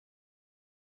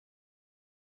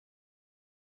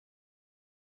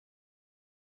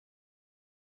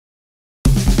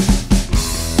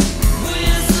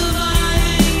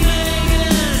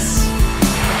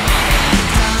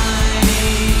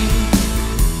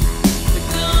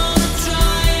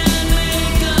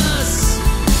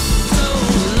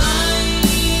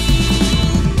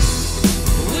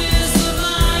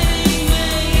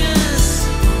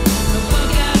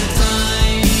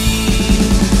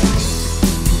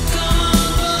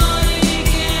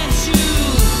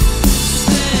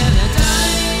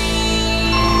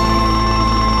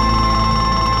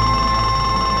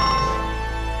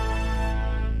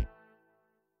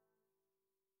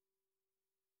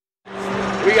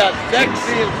got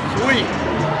sexy and sweet.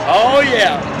 Oh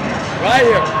yeah, right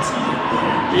here.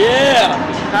 Yeah.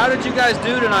 How did you guys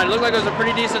do tonight? It looked like it was a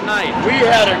pretty decent night. We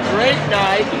had a great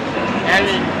night, and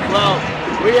well,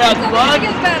 we had fun.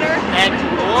 And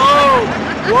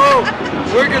whoa,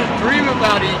 we're gonna dream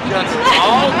about each other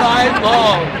all night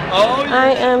long. Oh yeah.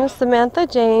 I am Samantha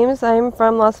Jaymes. I'm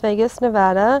from Las Vegas,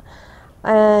 Nevada,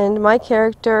 and my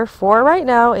character for right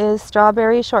now is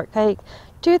Strawberry Shortcake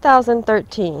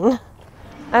 2013.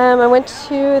 I went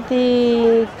to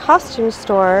the costume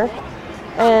store,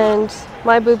 and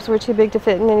my boobs were too big to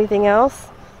fit in anything else,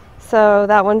 so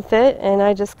that one fit, and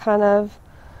I just kind of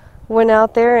went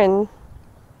out there and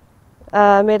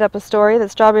made up a story that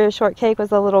Strawberry Shortcake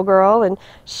was a little girl, and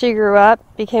she grew up,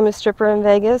 became a stripper in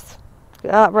Vegas,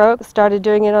 got broke, started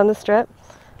doing it on the strip,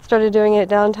 started doing it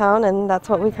downtown, and that's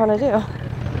what we kind of do.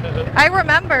 I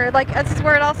remember, like, this is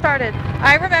where it all started.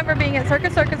 I remember being at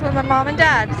Circus with my mom and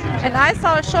dad, and I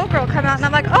saw a showgirl come out, and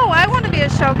I'm like, oh, I want to be a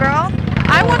showgirl.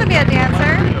 I want to be a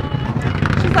dancer.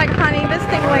 She's like, honey, this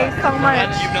thing weighs so much.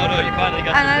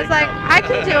 And I was like, I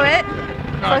can do it.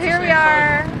 So here we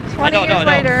are, 20 years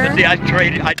later. See, I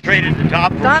traded the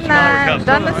top. Done that,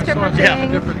 done the stripper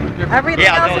thing, everything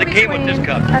else in between,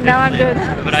 and now I'm doing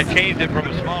this. But I changed it from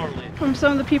a smaller lid. From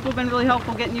some of the people have been really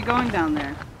helpful getting you going down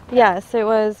there. Yes, it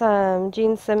was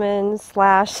Gene Simmons /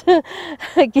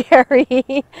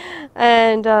 Gary,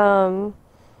 and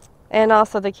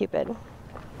also the Cupid.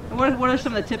 What are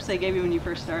some of the tips they gave you when you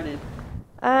first started?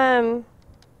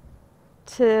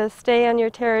 To stay on your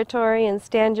territory and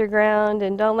stand your ground,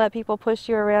 and don't let people push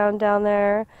you around down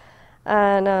there.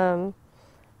 And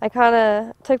I kind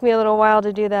of took me a little while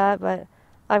to do that, but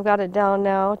I've got it down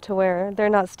now to where they're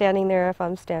not standing there if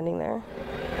I'm standing there.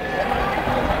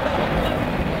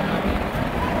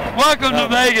 Welcome to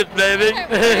Vegas, baby.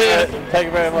 Thank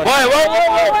you very much. Wait,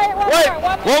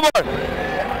 one more.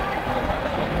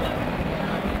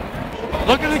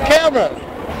 Look at the camera.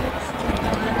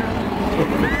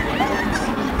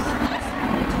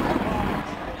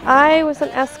 I was an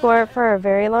escort for a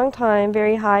very long time,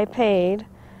 very high paid.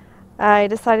 I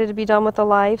decided to be done with the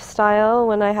lifestyle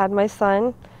when I had my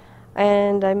son,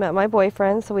 and I met my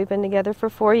boyfriend, so we've been together for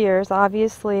 4 years.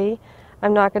 Obviously,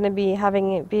 I'm not going to be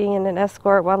being in an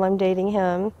escort while I'm dating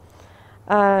him.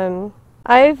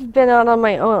 I've been out on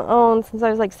my own since I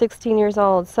was like 16 years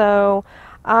old, so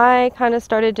I kind of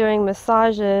started doing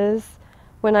massages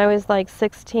when I was like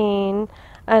 16,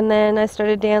 and then I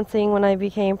started dancing when I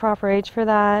became proper age for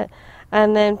that.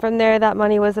 And then from there, that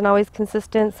money wasn't always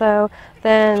consistent, so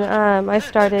then I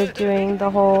started doing the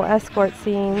whole escort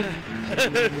scene. A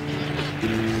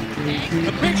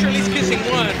picture at least kissing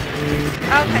one.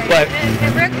 Okay, What?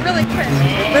 it really quick.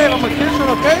 Man, I'm a kisser,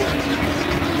 okay?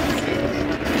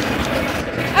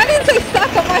 I didn't say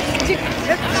suck on my stupid.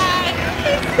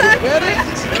 Get it?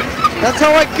 That's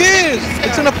how I kiss.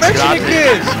 It's an affectionate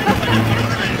kiss.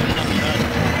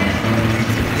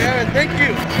 Yeah, thank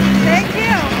you. Thank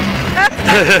you. That's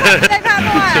they've had a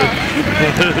while.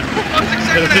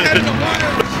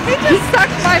 He just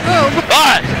sucked my boob.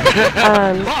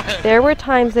 There were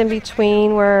times in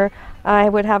between where I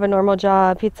would have a normal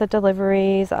job, pizza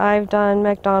deliveries, I've done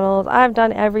McDonald's, I've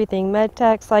done everything, med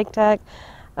tech, psych tech,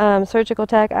 surgical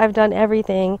tech, I've done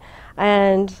everything,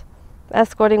 and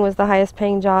escorting was the highest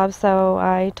paying job, so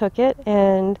I took it,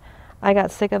 and I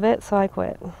got sick of it, so I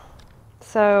quit.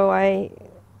 So I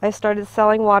started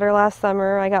selling water last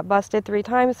summer. I got busted 3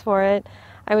 times for it.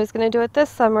 I was going to do it this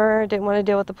summer, didn't want to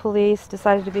deal with the police,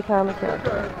 decided to become a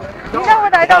character. You know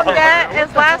what I don't get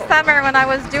is last summer when I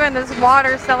was doing this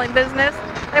water selling business,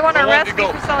 they want to arrest me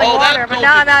for selling water, but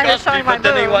now I'm out here showing my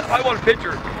boobs. I want a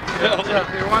picture. And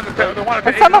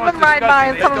some of them ride by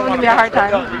and some of them give me a hard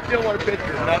time. You still want a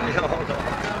picture.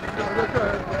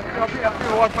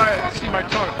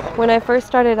 When I first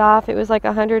started off, it was like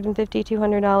 $150,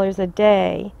 $200 a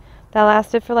day. That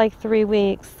lasted for like 3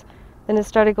 weeks. Then it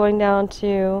started going down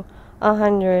to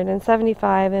 100 and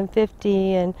 75 and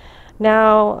 50, and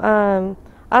now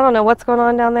I don't know what's going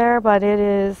on down there, but it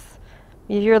is,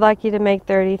 you're lucky to make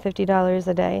 $30, $50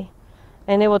 a day,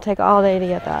 and it will take all day to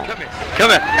get that.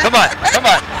 Come on.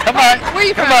 Where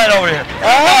you from? Come on over here.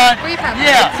 Come on. Where you from?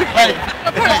 Yeah. Hey,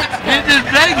 this is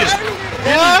Vegas.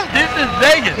 This is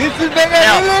Vegas. This is Vegas.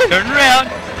 Now, turn around.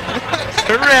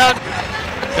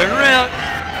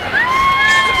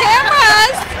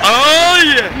 Cameras! Oh,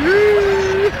 yeah.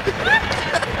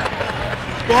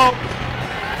 Whoa.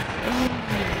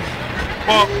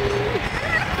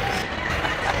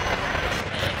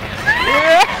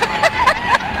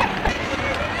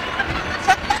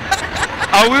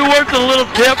 Are we worth a little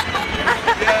tip?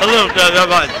 A little,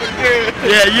 come on.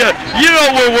 Yeah, you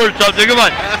know we're worth something. Come on.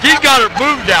 She's got her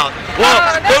boobs out. Well,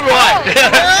 so do I.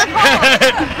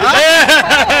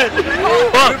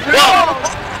 well,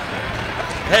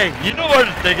 hey, you know where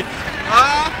to stick it.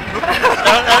 I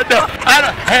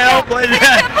don't blame you. You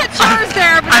can put yours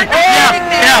there, but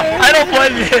I don't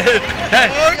blame you. Hey,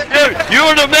 you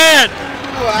are the man.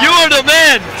 You are the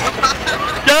man.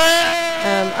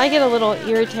 I get a little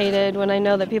irritated when I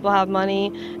know that people have money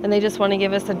and they just want to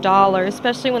give us $1,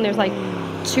 especially when there's like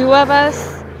 2 of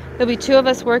us. There'll be 2 of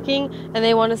us working and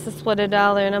they want us to split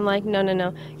 $1, and I'm like,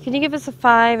 no. Can you give us a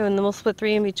 5 and then we'll split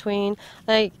 3 in between?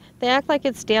 Like, they act like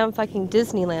it's damn fucking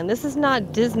Disneyland. This is not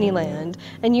Disneyland,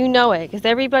 and you know it, because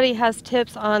everybody has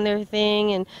tips on their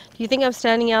thing. And do you think I'm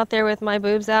standing out there with my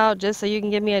boobs out just so you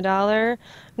can give me $1?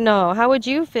 No. How would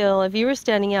you feel if you were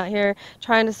standing out here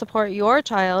trying to support your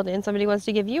child and somebody wants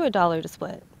to give you $1 to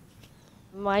split?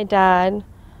 My dad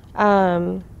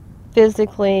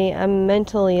physically and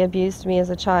mentally abused me as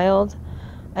a child,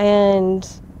 and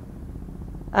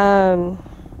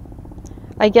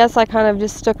I guess I kind of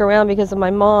just stuck around because of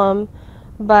my mom,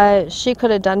 but she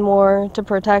could have done more to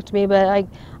protect me. But I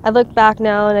look back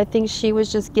now and I think she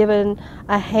was just given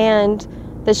a hand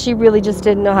that she really just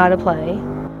didn't know how to play.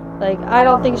 Like, I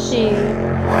don't think she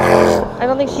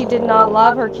did not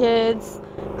love her kids.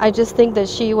 I just think that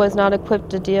she was not equipped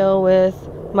to deal with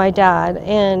my dad.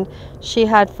 And she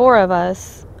had 4 of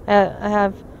us. I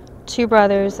have 2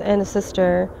 brothers and a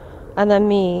sister, and then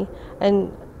me.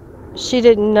 And she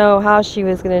didn't know how she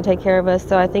was going to take care of us,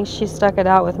 so I think she stuck it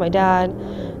out with my dad.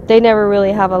 They never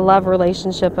really have a love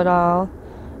relationship at all.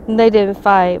 They didn't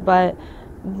fight, but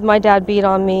my dad beat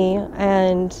on me,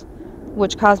 and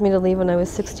which caused me to leave when I was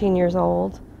 16 years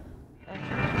old.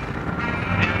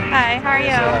 Hi, how are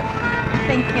you?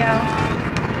 Thank you.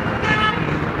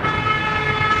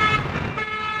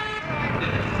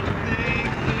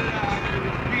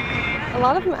 A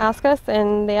lot of them ask us,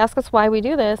 and they ask us why we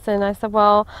do this, and I said,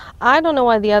 well, I don't know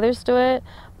why the others do it,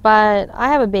 but I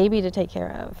have a baby to take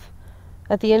care of.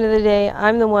 At the end of the day,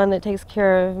 I'm the one that takes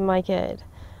care of my kid,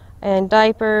 and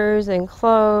diapers and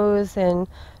clothes and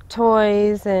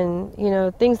toys and, you know,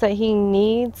 things that he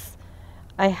needs.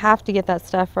 I have to get that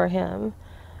stuff for him,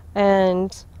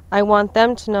 and I want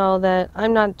them to know that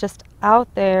I'm not just out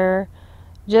there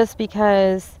just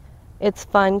because it's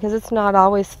fun, because it's not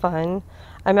always fun.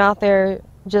 I'm out there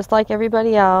just like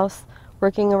everybody else,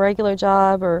 working a regular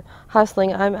job or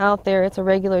hustling. I'm out there, it's a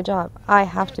regular job. I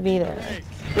have to be there.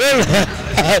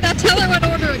 Now tell her what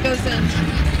order it goes in.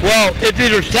 Well, it's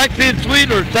either sexy and sweet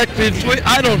or sexy and sweet.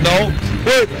 I don't know.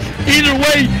 But either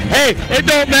way, hey, it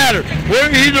don't matter.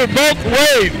 We're either both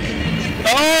ways.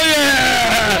 Oh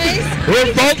yeah!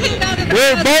 We're both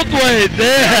ways.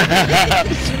 Yeah.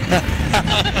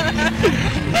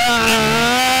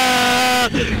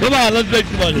 Come on, let's make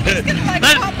some money.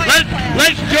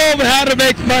 Let's show them how to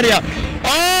make money out.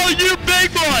 Oh, you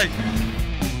big boy!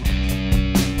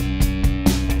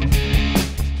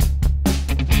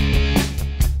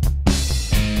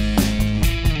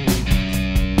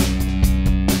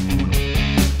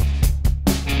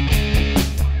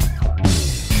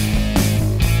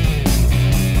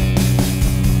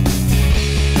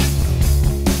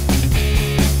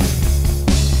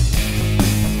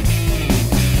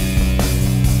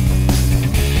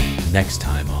 Next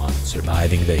time on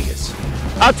Surviving Vegas.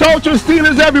 I told you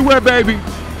Steelers everywhere, baby.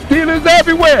 Steelers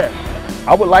everywhere.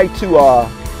 I would like to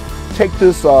take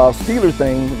this Steeler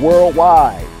thing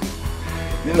worldwide.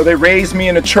 You know, they raised me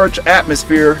in a church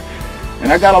atmosphere,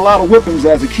 and I got a lot of whippings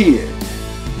as a kid.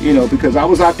 You know, because I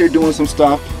was out there doing some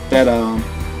stuff that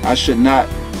I should not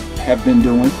have been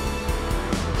doing.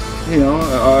 You know,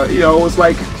 it was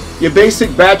like your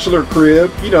basic bachelor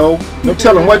crib, you know, no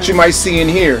telling what you might see in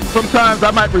here. Sometimes I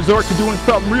might resort to doing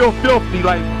something real filthy,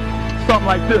 like something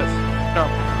like this.